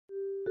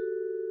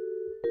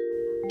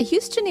The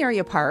Houston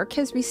area park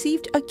has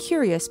received a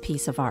curious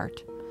piece of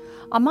art.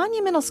 A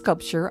monumental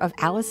sculpture of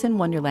Alice in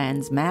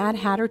Wonderland's Mad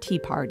Hatter Tea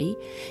Party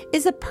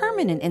is a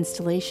permanent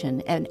installation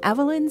in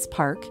Evelyn's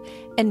Park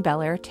in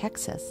Bel Air,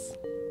 Texas.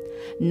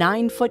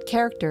 9-foot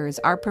characters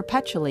are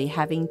perpetually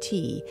having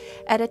tea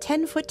at a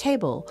 10-foot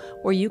table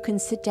where you can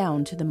sit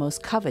down to the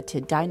most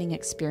coveted dining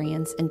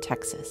experience in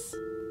Texas.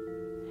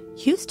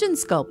 Houston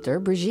sculptor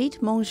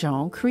Brigitte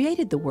Mongeon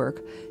created the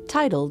work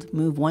titled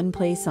Move One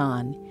Place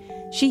On.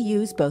 She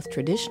used both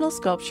traditional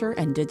sculpture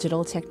and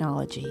digital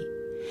technology.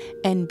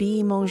 In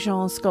B.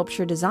 Mongeon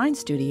Sculpture Design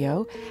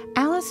Studio,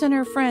 Alice and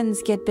her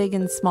friends get big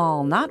and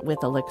small not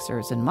with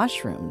elixirs and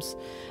mushrooms.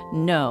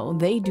 No,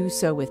 they do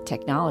so with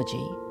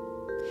technology.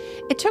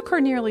 It took her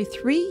nearly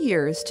 3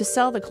 years to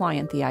sell the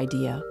client the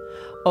idea.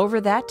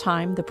 Over that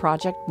time, the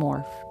project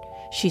morphed.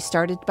 She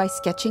started by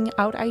sketching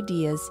out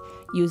ideas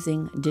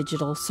using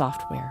digital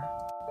software.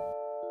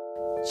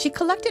 She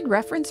collected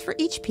reference for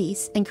each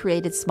piece and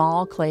created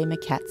small clay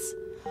maquettes.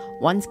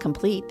 Once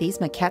complete, these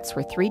maquettes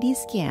were 3D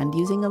scanned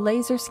using a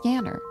laser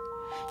scanner.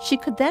 She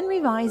could then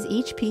revise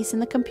each piece in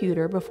the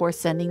computer before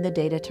sending the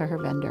data to her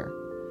vendor.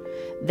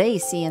 They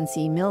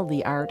CNC milled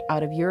the art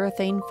out of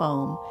urethane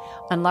foam,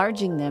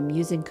 enlarging them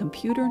using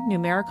computer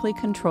numerically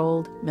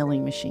controlled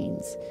milling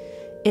machines.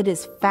 It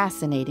is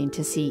fascinating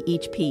to see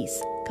each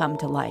piece come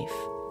to life.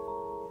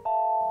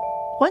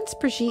 Once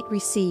Brigitte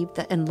received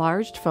the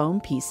enlarged foam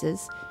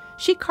pieces,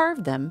 she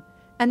carved them,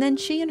 and then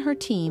she and her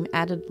team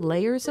added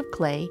layers of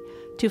clay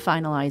to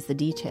finalize the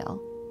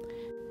detail.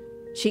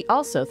 She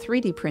also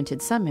 3D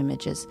printed some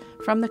images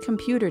from the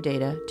computer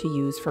data to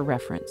use for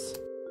reference.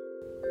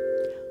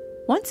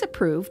 Once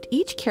approved,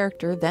 each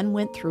character then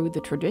went through the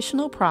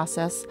traditional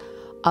process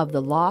of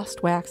the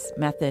lost wax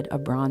method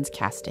of bronze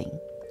casting.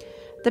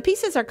 The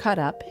pieces are cut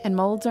up and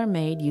molds are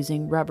made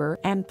using rubber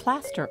and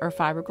plaster or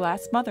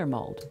fiberglass mother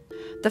mold.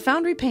 The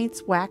foundry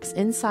paints wax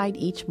inside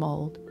each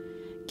mold.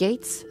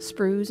 Gates,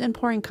 sprues, and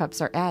pouring cups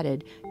are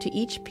added to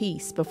each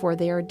piece before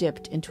they are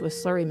dipped into a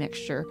slurry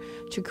mixture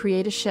to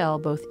create a shell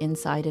both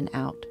inside and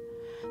out.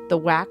 The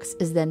wax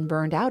is then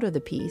burned out of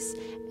the piece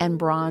and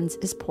bronze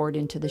is poured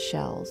into the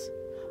shells.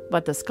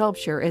 But the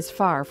sculpture is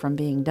far from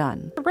being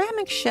done. The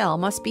ceramic shell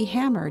must be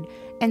hammered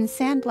and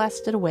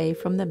sandblasted away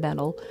from the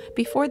metal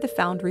before the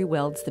foundry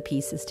welds the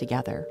pieces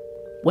together.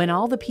 When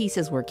all the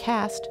pieces were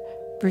cast,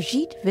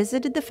 Brigitte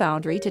visited the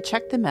foundry to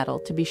check the metal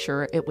to be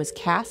sure it was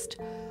cast,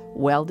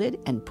 welded,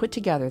 and put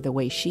together the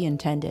way she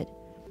intended.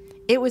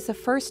 It was the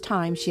first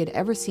time she had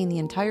ever seen the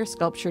entire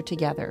sculpture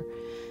together.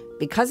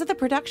 Because of the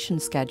production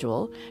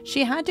schedule,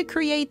 she had to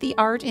create the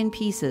art in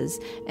pieces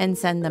and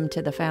send them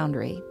to the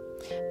foundry.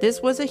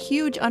 This was a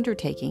huge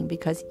undertaking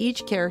because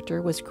each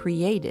character was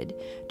created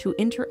to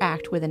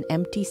interact with an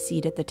empty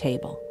seat at the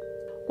table.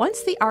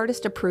 Once the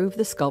artist approved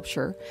the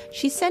sculpture,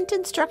 she sent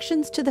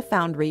instructions to the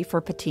foundry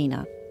for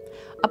patina.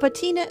 A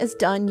patina is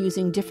done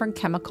using different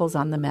chemicals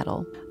on the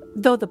metal.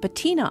 Though the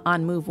patina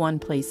on Move One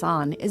Place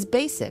On is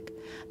basic,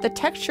 the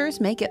textures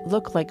make it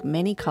look like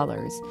many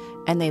colors,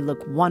 and they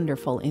look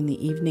wonderful in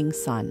the evening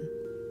sun.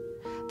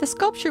 The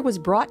sculpture was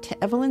brought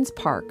to Evelyn's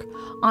Park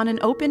on an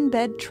open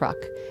bed truck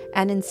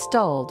and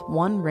installed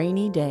one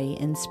rainy day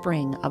in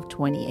spring of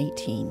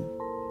 2018.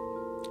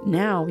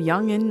 Now,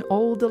 young and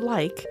old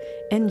alike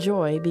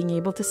enjoy being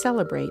able to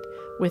celebrate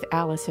with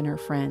Alice and her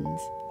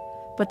friends.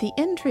 But the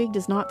intrigue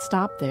does not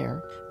stop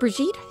there.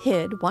 Brigitte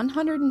hid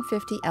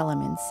 150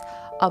 elements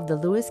of the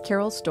Lewis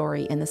Carroll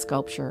story in the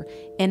sculpture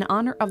in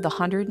honor of the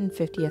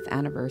 150th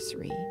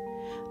anniversary.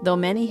 Though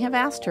many have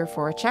asked her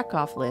for a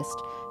checkoff list,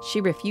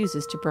 she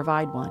refuses to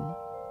provide one.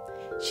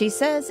 She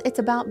says it's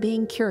about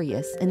being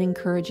curious and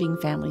encouraging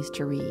families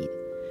to read.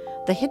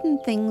 The hidden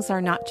things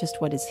are not just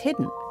what is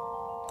hidden,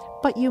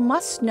 but you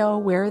must know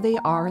where they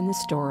are in the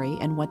story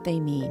and what they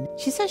mean.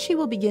 She says she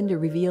will begin to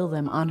reveal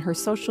them on her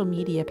social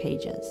media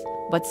pages,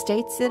 but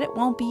states that it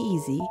won't be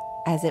easy,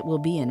 as it will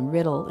be in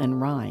riddle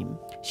and rhyme.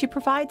 She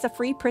provides a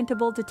free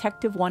printable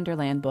Detective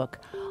Wonderland book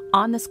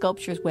on the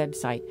sculpture's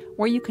website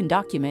where you can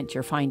document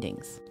your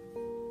findings.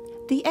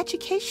 The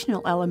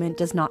educational element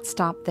does not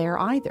stop there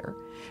either.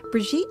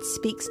 Brigitte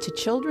speaks to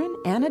children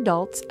and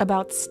adults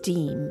about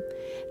STEAM.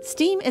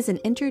 STEAM is an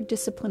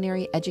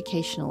interdisciplinary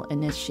educational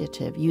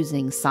initiative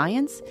using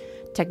science,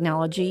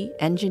 technology,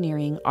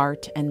 engineering,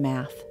 art, and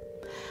math.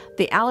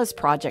 The Alice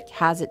Project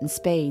has it in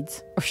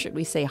spades, or should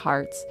we say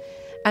hearts,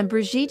 and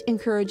Brigitte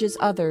encourages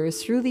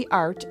others through the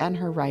art and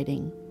her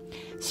writing.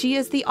 She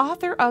is the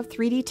author of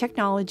 3D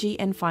Technology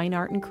and Fine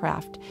Art and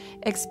Craft,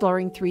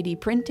 exploring 3D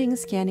printing,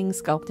 scanning,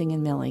 sculpting,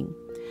 and milling.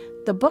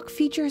 The book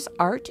features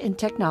art and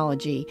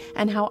technology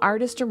and how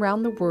artists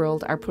around the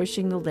world are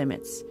pushing the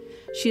limits.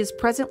 She is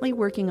presently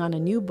working on a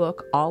new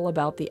book all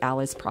about the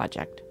Alice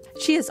Project.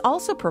 She is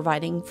also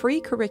providing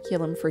free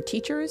curriculum for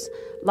teachers,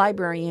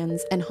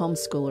 librarians, and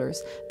homeschoolers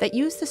that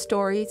use the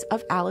stories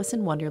of Alice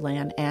in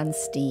Wonderland and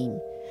STEAM.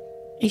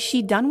 Is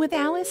she done with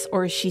Alice,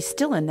 or is she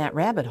still in that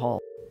rabbit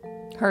hole?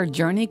 Her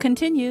journey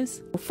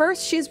continues.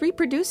 First, she is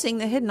reproducing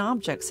the hidden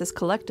objects as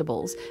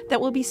collectibles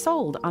that will be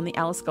sold on the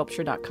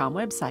AliceSculpture.com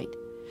website.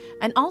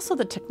 And also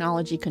the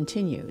technology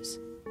continues.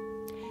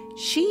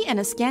 She and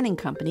a scanning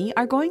company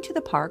are going to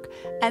the park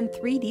and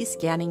 3D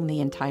scanning the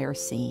entire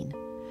scene.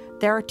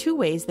 There are 2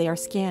 ways they are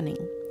scanning.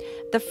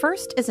 The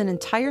first is an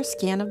entire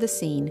scan of the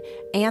scene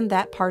and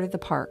that part of the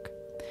park.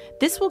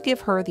 This will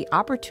give her the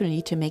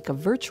opportunity to make a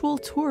virtual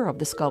tour of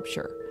the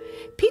sculpture.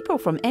 People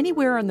from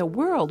anywhere in the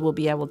world will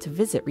be able to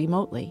visit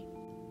remotely.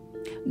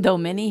 Though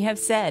many have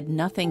said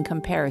nothing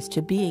compares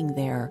to being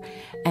there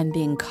and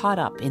being caught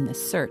up in the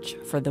search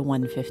for the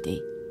 150.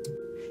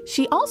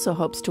 She also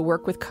hopes to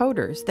work with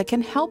coders that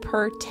can help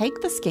her take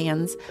the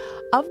scans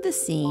of the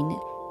scene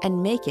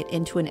and make it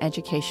into an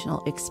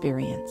educational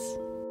experience.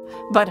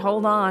 But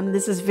hold on,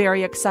 this is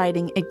very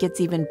exciting. It gets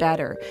even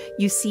better.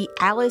 You see,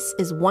 Alice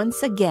is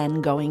once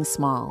again going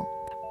small.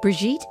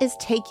 Brigitte is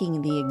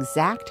taking the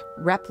exact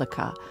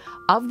replica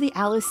of the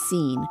Alice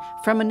scene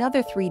from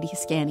another 3D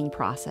scanning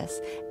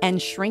process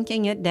and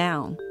shrinking it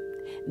down.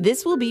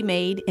 This will be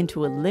made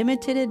into a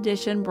limited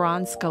edition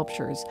bronze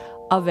sculptures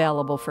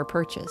available for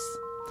purchase.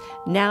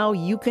 Now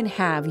you can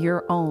have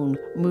your own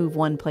Move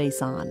One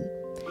Place on.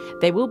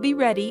 They will be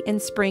ready in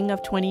spring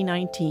of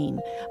 2019,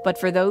 but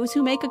for those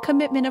who make a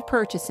commitment of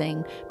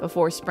purchasing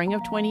before spring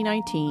of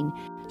 2019,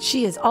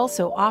 she is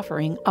also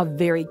offering a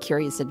very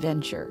curious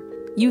adventure.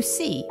 You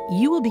see,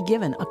 you will be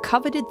given a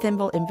coveted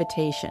thimble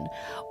invitation,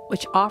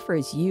 which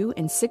offers you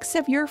and 6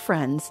 of your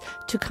friends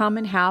to come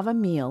and have a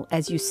meal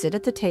as you sit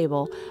at the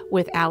table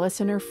with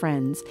Alice and her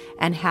friends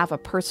and have a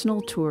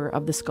personal tour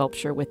of the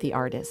sculpture with the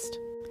artist.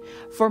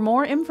 For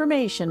more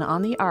information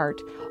on the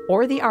art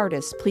or the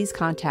artist, please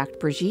contact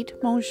Brigitte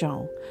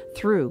Mongeon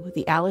through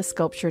the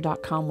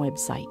AliceSculpture.com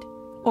website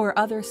or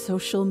other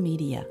social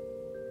media.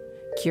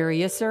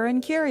 Curiouser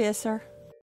and curiouser.